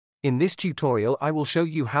In this tutorial I will show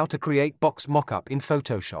you how to create box mockup in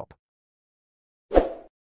Photoshop.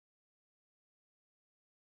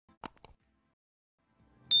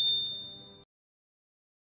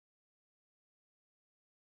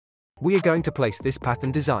 We are going to place this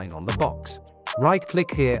pattern design on the box.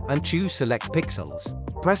 Right-click here and choose Select Pixels.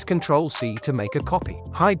 Press Ctrl+C to make a copy.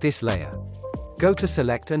 Hide this layer. Go to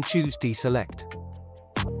Select and choose Deselect.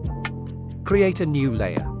 Create a new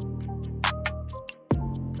layer.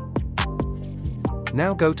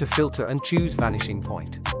 Now go to Filter and choose Vanishing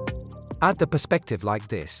Point. Add the perspective like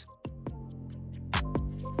this.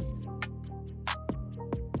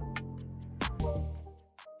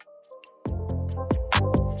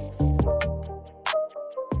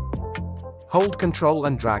 Hold Ctrl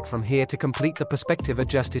and drag from here to complete the perspective,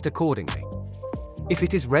 adjust it accordingly. If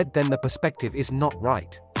it is red, then the perspective is not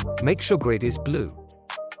right. Make sure grid is blue.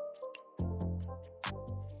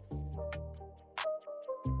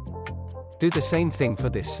 Do the same thing for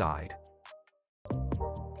this side.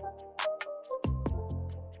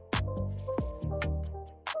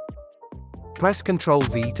 Press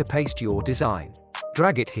Ctrl+V to paste your design.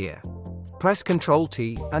 Drag it here. Press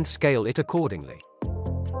Ctrl+T and scale it accordingly.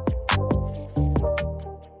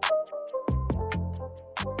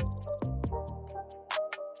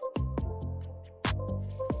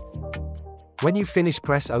 When you finish,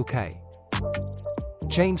 press OK.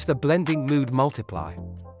 Change the blending mode, multiply.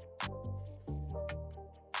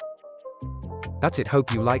 That's it.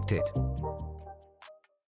 Hope you liked it.